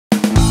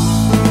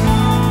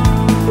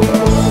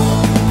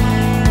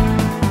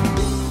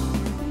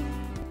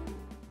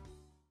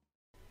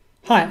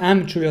Hi,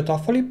 I'm Giulio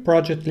Toffoli,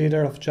 project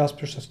leader of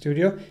Jaspersoft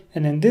Studio,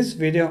 and in this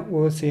video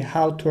we will see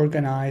how to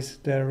organize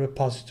the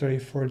repository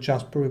for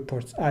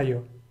JasperReports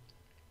IO.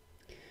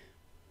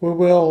 We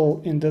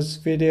will in this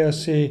video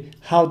see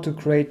how to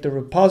create the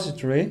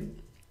repository.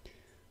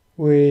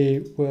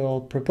 We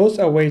will propose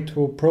a way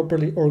to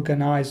properly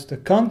organize the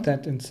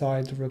content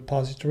inside the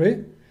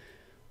repository.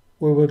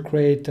 We will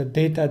create a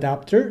data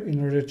adapter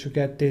in order to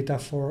get data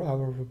for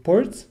our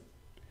reports.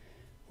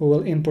 We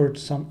will import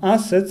some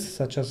assets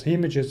such as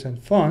images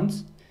and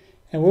fonts,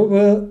 and we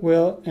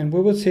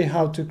will see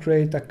how to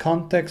create a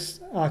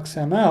context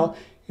XML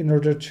in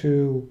order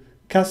to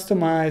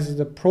customize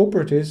the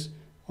properties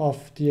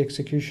of the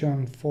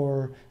execution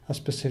for a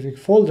specific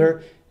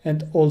folder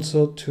and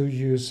also to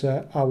use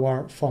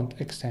our font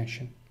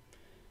extension.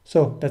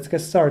 So let's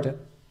get started.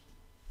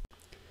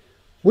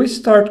 We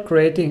start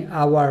creating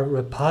our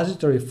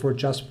repository for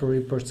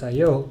JasperReports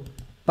IO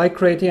by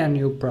creating a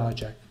new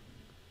project.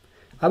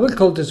 I will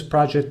call this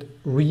project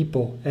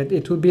Repo, and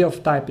it will be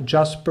of type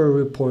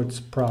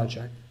JasperReports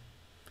project.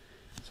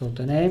 So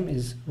the name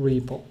is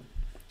Repo.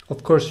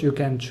 Of course, you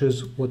can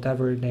choose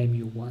whatever name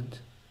you want.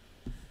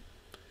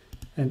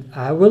 And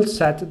I will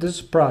set this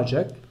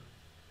project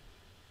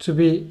to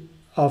be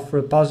of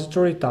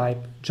repository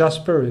type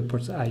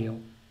JasperReports IO.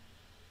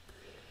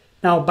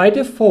 Now, by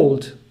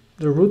default,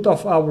 the root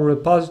of our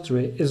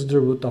repository is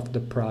the root of the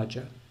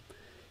project.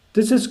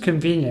 This is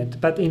convenient,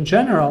 but in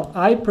general,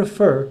 I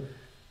prefer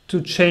to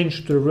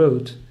change the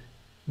root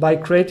by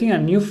creating a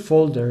new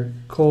folder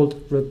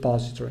called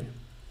repository.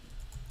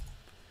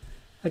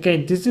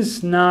 Again, this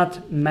is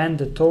not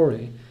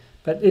mandatory,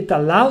 but it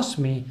allows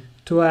me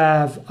to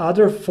have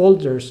other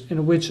folders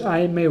in which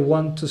I may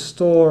want to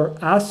store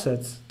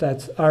assets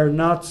that are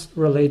not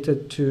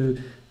related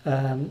to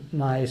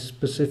my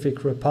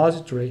specific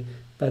repository,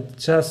 but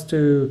just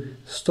to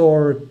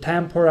store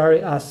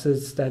temporary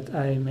assets that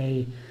I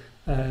may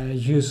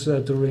use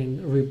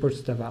during reports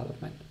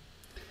development.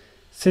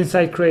 Since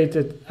I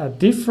created a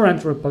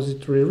different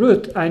repository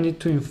root, I need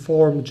to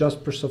inform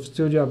Jaspersoft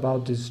Studio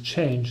about this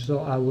change. So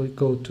I will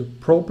go to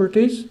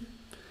Properties,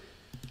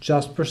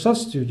 Jaspersoft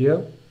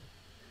Studio,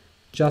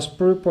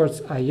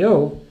 JasperReports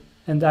IO,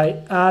 and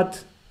I add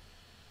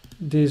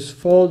this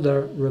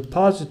folder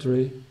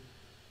repository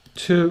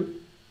to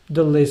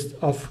the list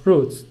of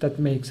roots that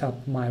makes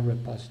up my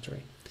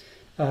repository.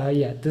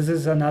 This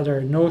is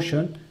another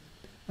notion.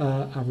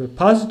 A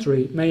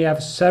repository may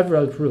have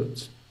several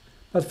roots,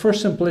 but for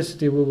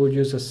simplicity, we will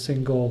use a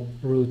single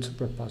root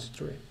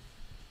repository.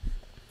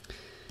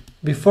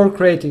 Before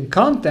creating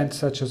content,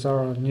 such as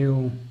our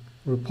new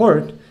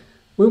report,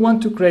 we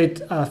want to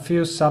create a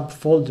few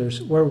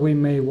subfolders where we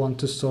may want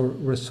to store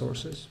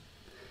resources.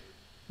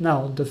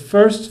 Now, the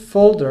first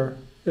folder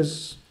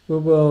that we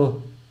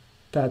will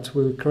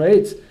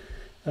create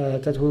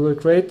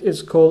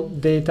is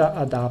called Data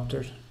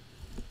Adapters,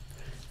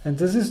 and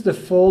this is the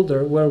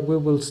folder where we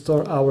will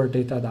store our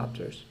data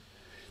adapters.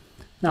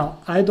 Now,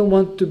 I don't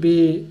want to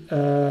be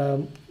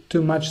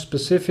too much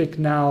specific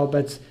now,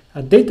 but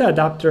a data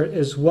adapter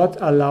is what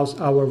allows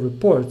our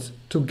reports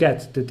to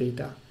get the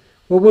data.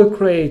 We will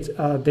create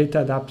a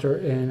data adapter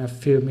in a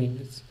few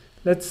minutes.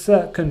 Let's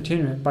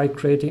continue by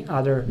creating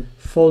other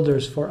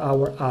folders for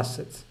our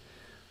assets.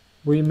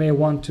 We may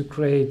want to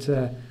create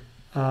a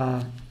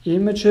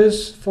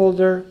images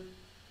folder.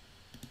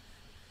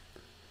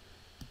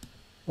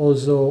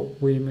 Also,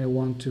 we may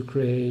want to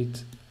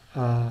create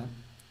a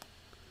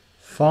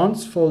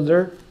fonts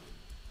folder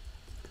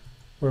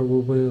where we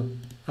will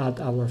add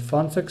our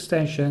fonts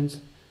extensions,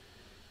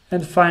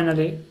 and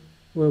finally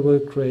we will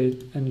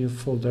create a new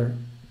folder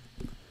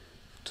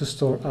to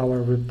store our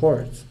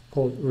reports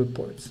called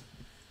reports.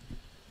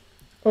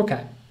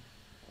 Okay,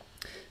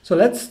 so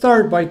let's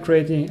start by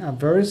creating a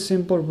very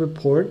simple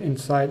report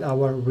inside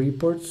our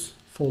reports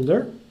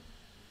folder.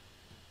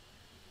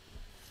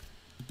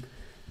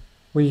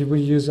 We will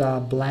use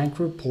a blank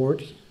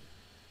report,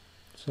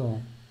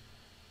 so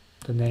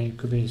the name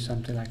could be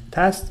something like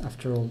test.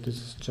 After all, this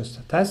is just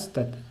a test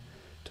to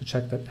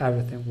check that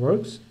everything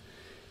works.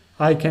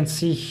 I can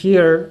see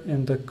here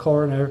in the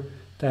corner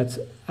that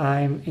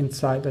I'm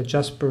inside the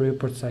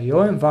JasperReports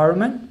IO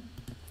environment.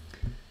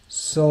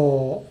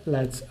 So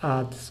let's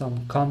add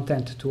some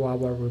content to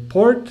our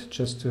report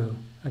just to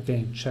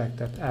again check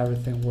that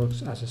everything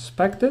works as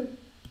expected.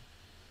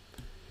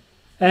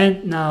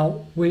 And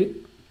now we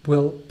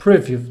will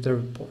preview the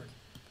report.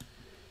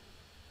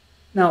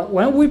 Now,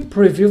 when we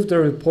preview the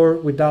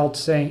report without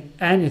saying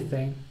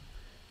anything,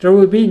 there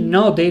will be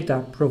no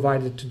data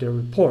provided to the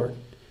report.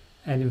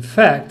 And in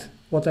fact,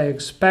 what I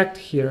expect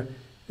here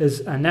is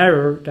an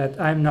error that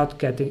I'm not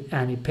getting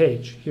any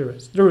page. Here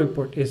is the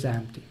report is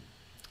empty.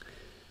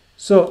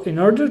 So in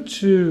order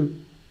to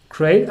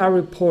create a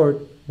report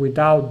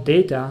without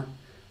data,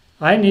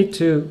 I need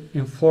to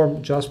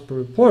inform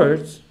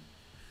JasperReports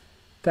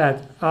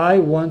that I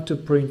want to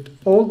print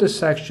all the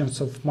sections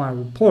of my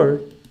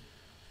report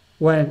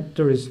when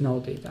there is no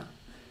data.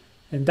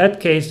 In that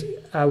case,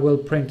 I will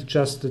print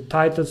just the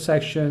title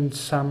section,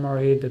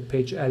 summary, the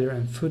page header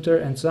and footer,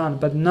 and so on,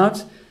 but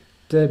not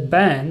the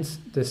bands,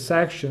 the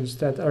sections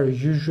that are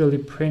usually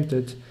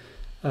printed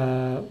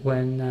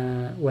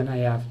when I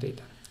have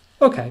data.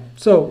 Okay,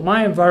 so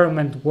my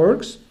environment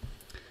works.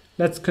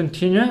 Let's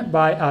continue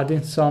by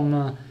adding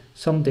some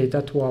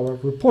data to our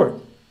report.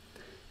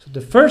 So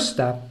the first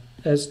step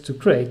is to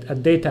create a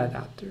data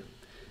adapter.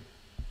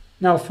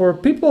 Now, for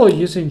people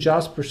using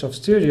Jaspersoft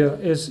Studio,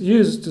 it's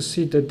used to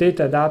see the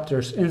data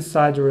adapters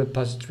inside the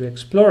Repository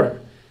Explorer.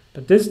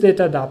 But this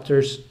data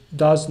adapters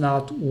does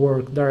not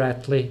work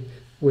directly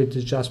with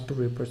the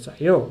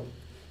JasperReports IO.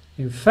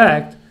 In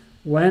fact,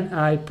 when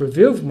I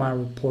preview my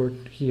report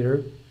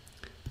here,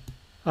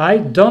 I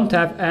don't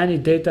have any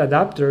data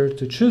adapter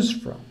to choose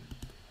from.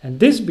 And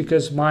this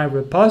because my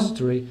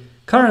repository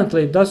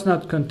currently does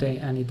not contain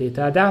any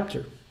data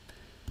adapter.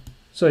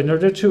 So in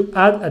order to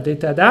add a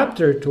data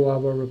adapter to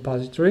our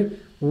repository,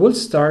 we will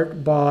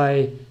start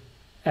by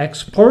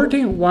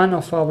exporting one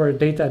of our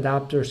data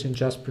adapters in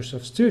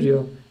Jaspersoft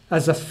Studio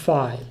as a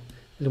file.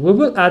 And we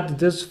will add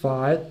this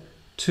file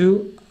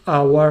to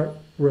our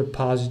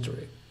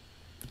repository.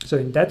 So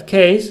in that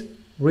case,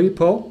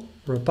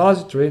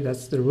 repository,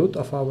 that's the root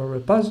of our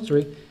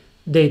repository,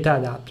 data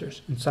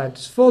adapters. Inside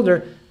this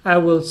folder, I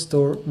will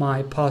store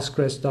my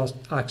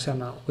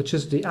Postgres.xml, which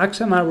is the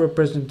XML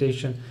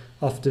representation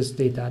of this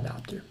data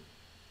adapter.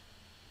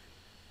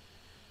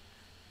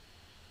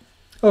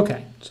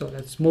 Okay, so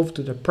let's move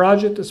to the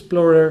Project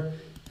Explorer,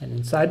 and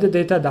inside the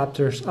data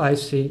adapters, I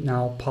see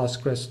now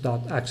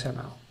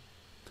Postgres.xml.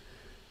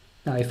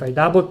 Now, if I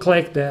double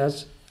click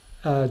this,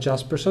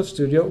 Jaspersoft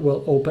Studio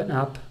will open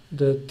up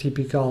the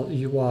typical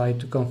UI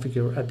to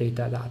configure a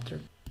data adapter.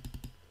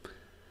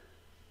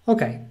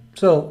 Okay,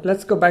 so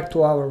let's go back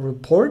to our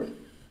report.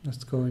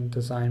 Let's go in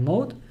design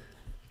mode.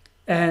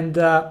 And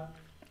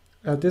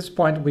at this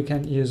point, we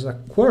can use a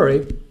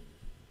query.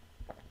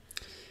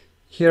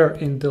 Here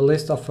in the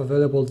list of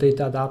available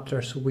data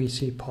adapters, we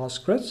see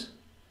Postgres.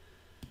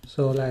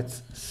 So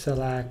let's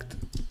select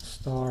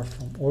star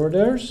from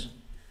orders.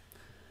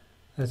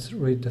 Let's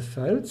read the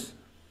fields.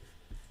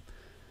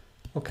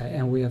 Okay,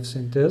 and we have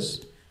seen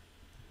this.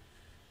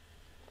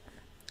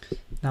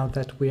 Now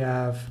that we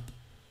have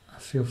a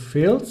few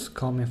fields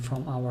coming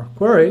from our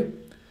query,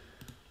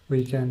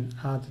 we can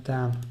add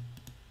them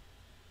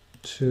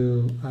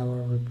to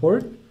our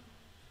report.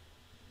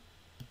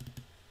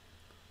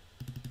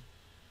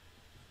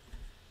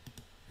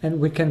 And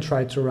we can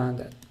try to run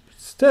that.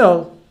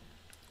 Still,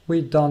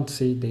 we don't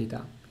see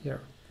data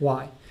here.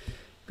 Why?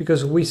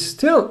 Because we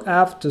still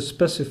have to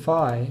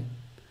specify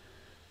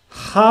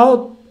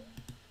how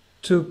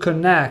to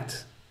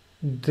connect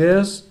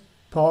this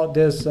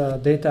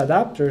data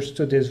adapters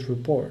to this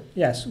report.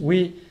 Yes,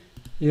 we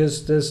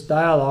use this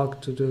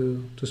dialog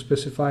to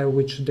specify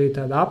which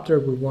data adapter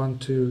we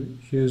want to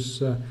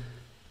use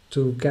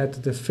to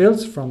get the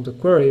fields from the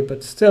query,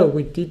 but still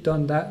we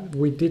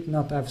did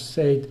not have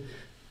said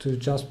to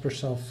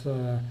Jaspersoft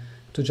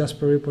to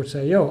JasperReports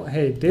IO,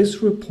 hey,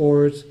 this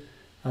report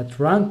at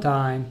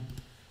runtime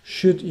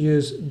should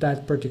use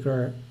that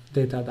particular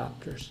data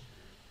adapters.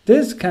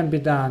 This can be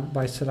done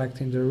by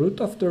selecting the root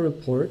of the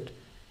report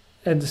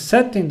and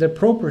setting the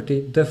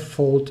property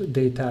default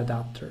data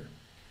adapter.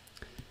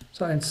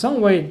 So in some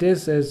way,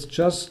 this is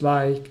just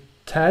like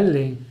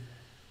telling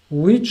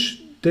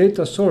which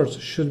data source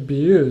should be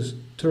used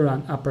to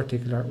run a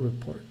particular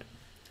report.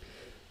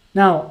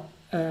 Now,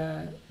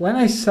 when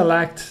I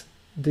select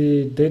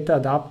the data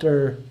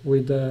adapter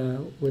with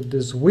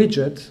this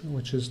widget,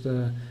 which is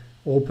the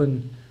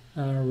open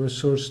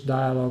resource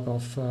dialog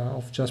of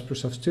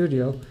Jaspersoft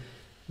Studio,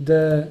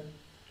 the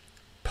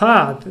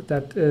path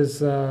that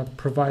is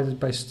provided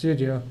by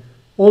Studio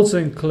also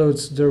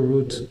includes the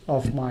root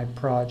of my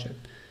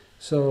project.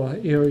 So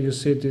here you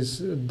see this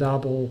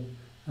double,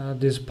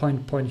 this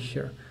point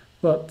here.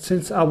 But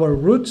since our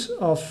root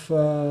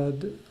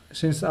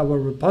since our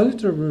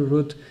repository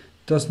root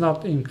does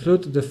not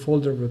include the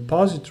folder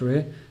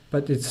repository,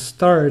 but it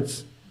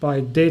starts by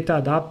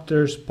data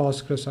adapters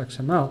Postgres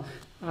XML,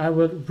 I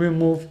will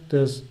remove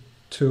this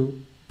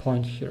 2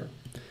 point here.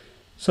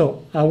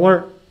 So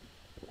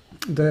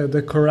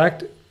the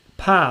correct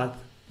path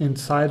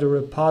inside the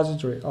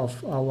repository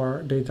of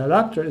our data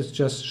adapter is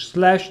just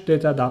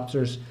 /data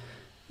adapters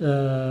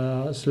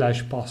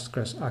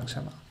 /Postgres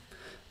XML.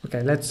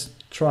 Okay, let's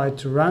try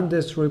to run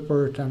this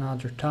report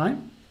another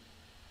time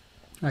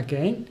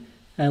again,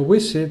 and we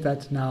see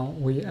that now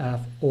we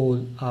have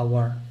all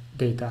our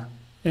data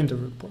in the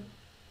report.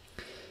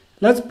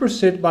 Let's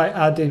proceed by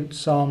adding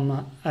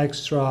some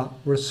extra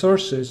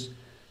resources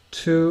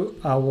to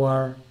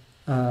our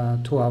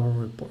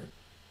report.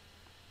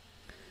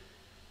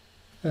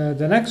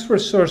 The next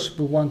resource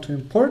we want to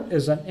import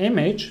is an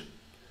image.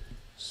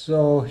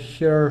 So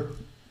here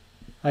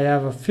I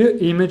have a few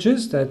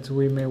images that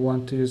we may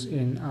want to use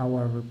in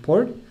our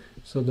report.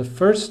 So the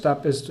first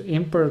step is to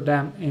import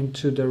them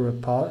into the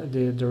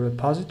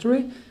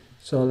repository.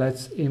 So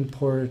let's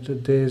import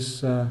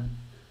this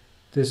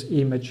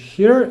image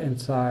here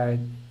inside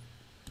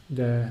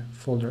the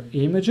folder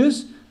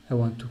images. I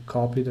want to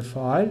copy the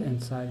file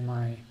inside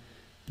my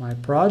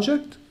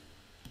project.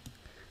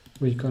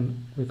 we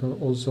can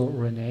also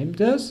rename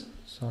this.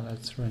 So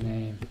let's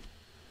rename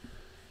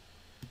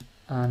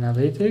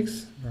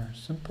analytics, very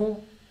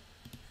simple.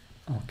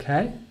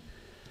 Okay.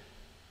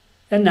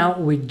 And now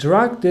we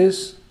drag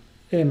this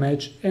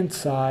image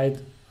inside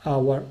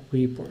our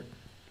report.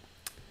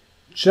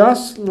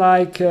 Just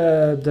like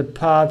the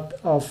path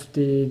of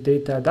the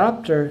data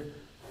adapter,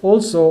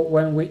 also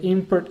when we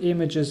import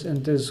images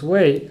in this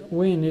way,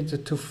 we need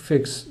to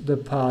fix the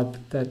path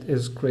that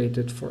is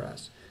created for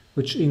us,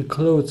 which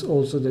includes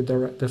also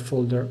the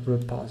folder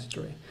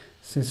repository.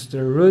 Since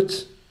the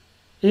root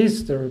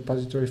is the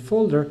repository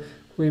folder,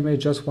 we may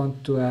just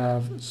want to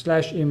have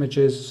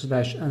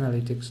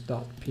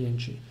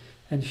 /images/analytics.png.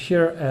 And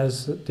here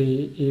as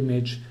the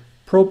image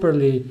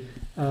properly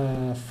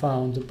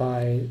found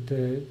by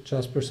the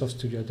Jaspersoft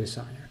Studio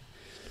designer.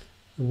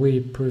 We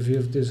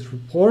previewed this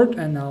report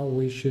and now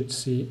we should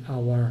see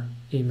our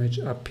image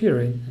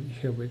appearing, and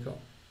here we go.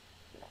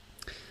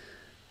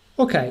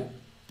 Okay,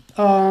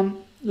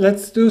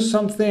 let's do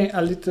something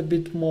a little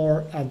bit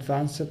more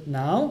advanced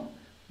now.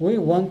 We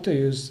want to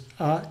use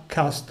a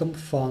custom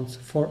font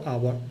for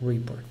our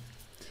report.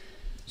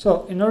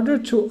 So in order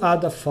to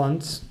add a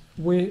font,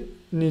 we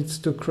need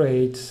to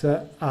create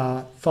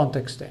a font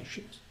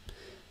extension.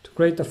 To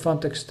create a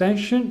font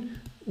extension,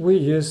 we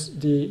use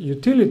the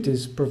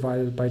utilities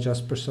provided by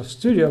Jaspersoft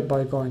Studio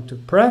by going to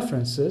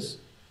Preferences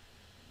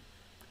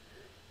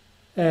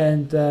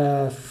and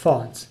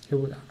Fonts. Here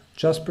we are,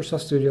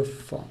 Jaspersoft Studio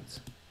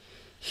Fonts.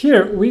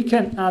 Here we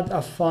can add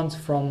a font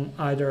from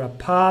either a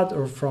path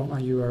or from a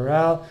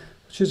URL,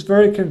 which is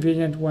very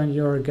convenient when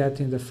you're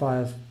getting the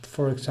file,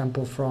 for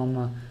example, from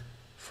a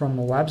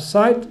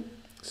website.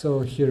 So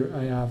here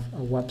I have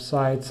a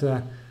website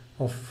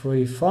of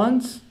free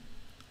fonts,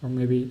 or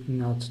maybe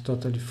not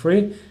totally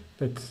free,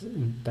 but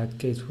in that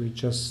case we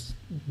just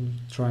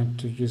trying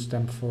to use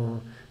them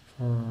for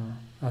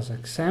as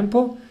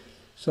example.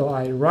 So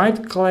I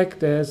right click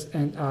this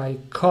and I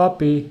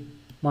copy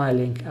my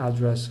link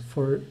address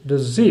for the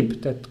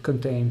zip that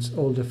contains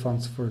all the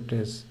fonts for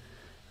this,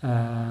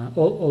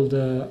 all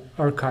the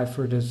archive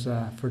for this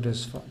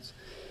fonts.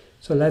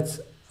 So let's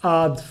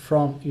add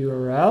from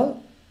URL.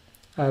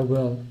 I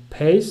will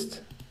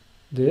paste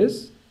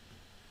this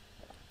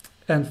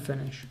and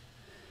finish.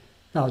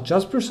 Now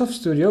Jaspersoft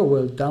Studio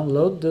will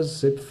download the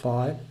zip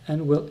file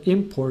and will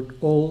import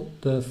all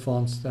the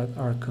fonts that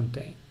are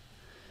contained.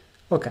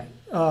 Okay,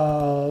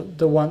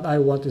 the one I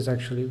want is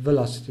actually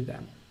Velocity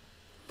Demo.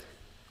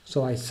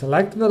 So I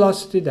select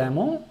Velocity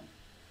Demo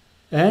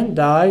and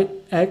I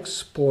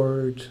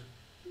export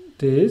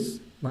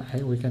this.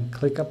 We can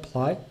click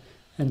Apply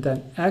and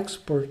then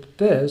export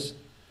this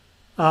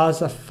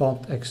as a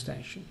font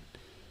extension.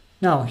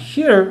 Now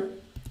here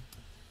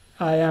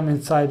I am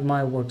inside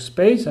my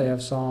workspace. I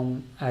have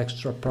some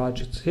extra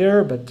projects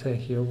here, but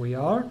here we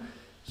are.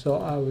 So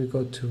I will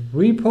go to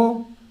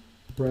Repo,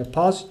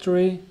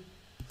 Repository,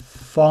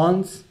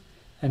 Fonts,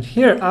 and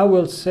here I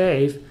will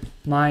save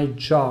my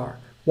jar.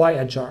 Why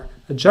a jar?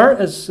 A jar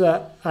is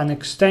an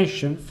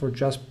extension for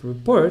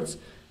JasperReports.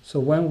 So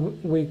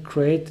when we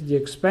create the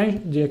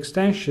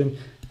extension,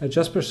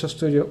 Jaspersoft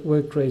Studio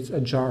will create a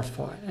jar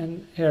file.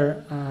 And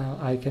here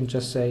I can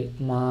just say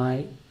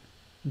my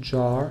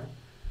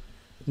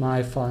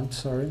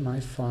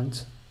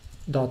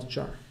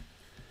font.jar.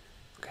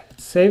 Okay,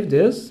 let's save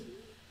this,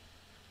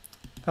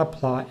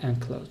 apply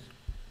and close.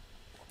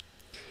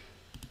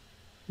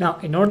 Now,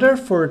 in order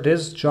for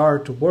this jar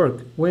to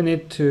work, we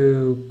need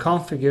to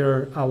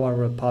configure our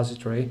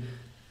repository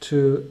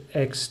to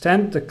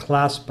extend the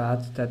class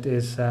path that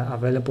is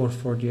available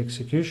for the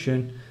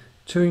execution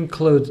to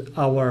include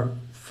our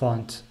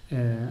font,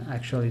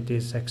 actually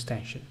this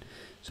extension.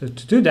 So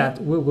to do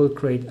that, we will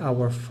create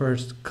our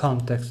first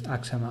context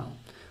XML.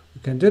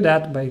 We can do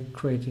that by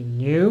creating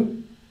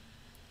new,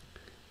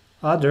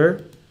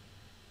 other,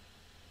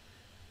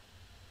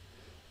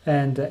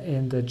 and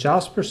in the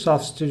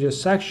Jaspersoft Studio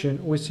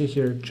section, we see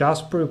here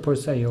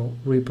JasperReports IO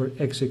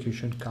report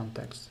execution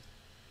context.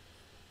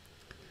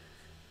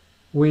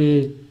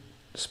 We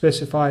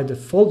specify the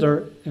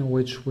folder in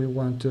which we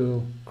want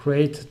to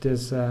create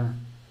this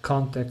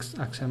context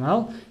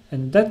XML.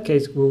 In that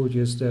case, we will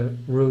use the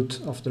root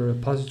of the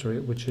repository,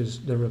 which is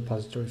the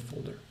repository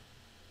folder.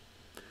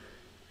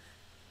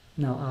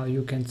 Now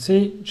you can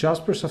see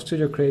Jaspersoft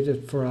Studio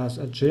created for us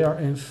a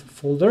jrinf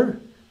folder,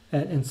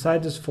 and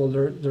inside this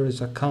folder there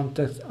is a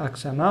context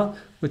XML,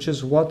 which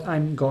is what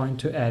I'm going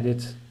to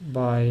edit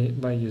by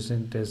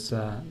using this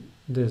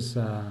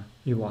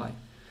UI.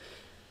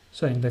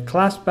 So in the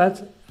class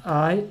path,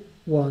 I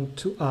want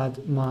to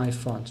add my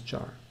font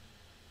jar,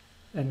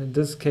 and in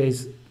this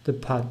case the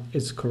path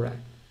is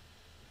correct.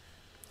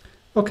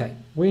 Okay,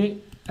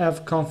 we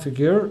have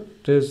configured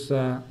this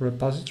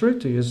repository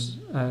to use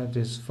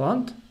this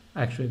font,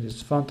 actually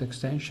this font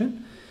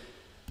extension.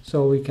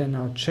 So we can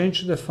now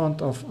change the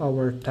font of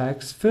our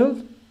text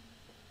field.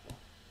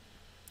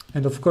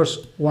 And of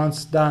course,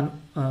 once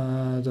done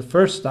the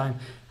first time,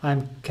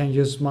 I can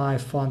use my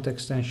font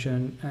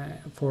extension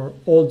for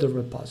all the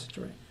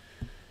repository.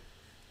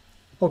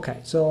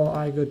 Okay, so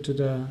I go to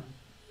the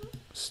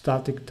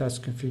static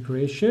test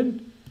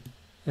configuration,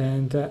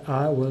 and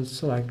I will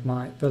select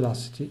my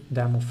velocity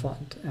demo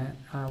font, and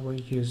I will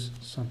use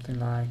something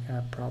like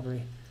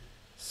probably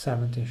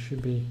 70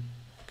 should be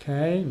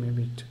okay,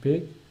 maybe too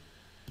big.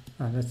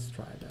 Let's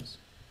try this.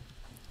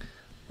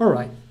 All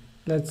right,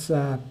 let's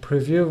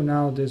preview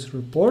now this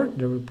report.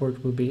 The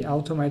report will be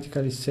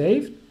automatically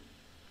saved,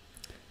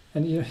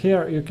 and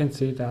here you can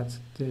see that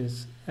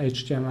this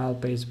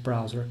HTML-based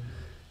browser,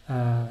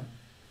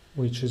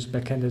 which is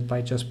backended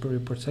by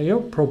JasperReports IO,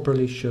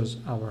 properly shows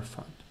our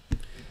font.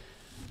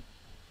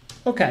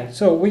 Okay,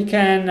 so we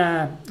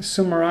can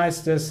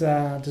summarize this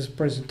this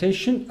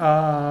presentation.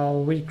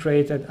 We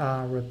created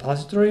a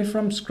repository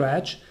from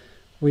scratch.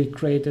 We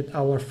created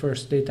our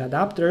first data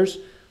adapters.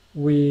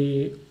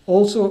 We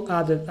also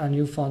added a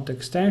new font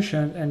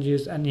extension and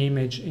used an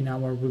image in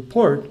our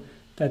report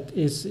that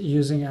is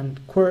using an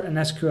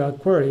SQL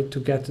query to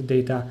get the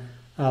data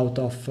out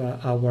of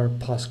our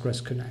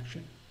Postgres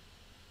connection.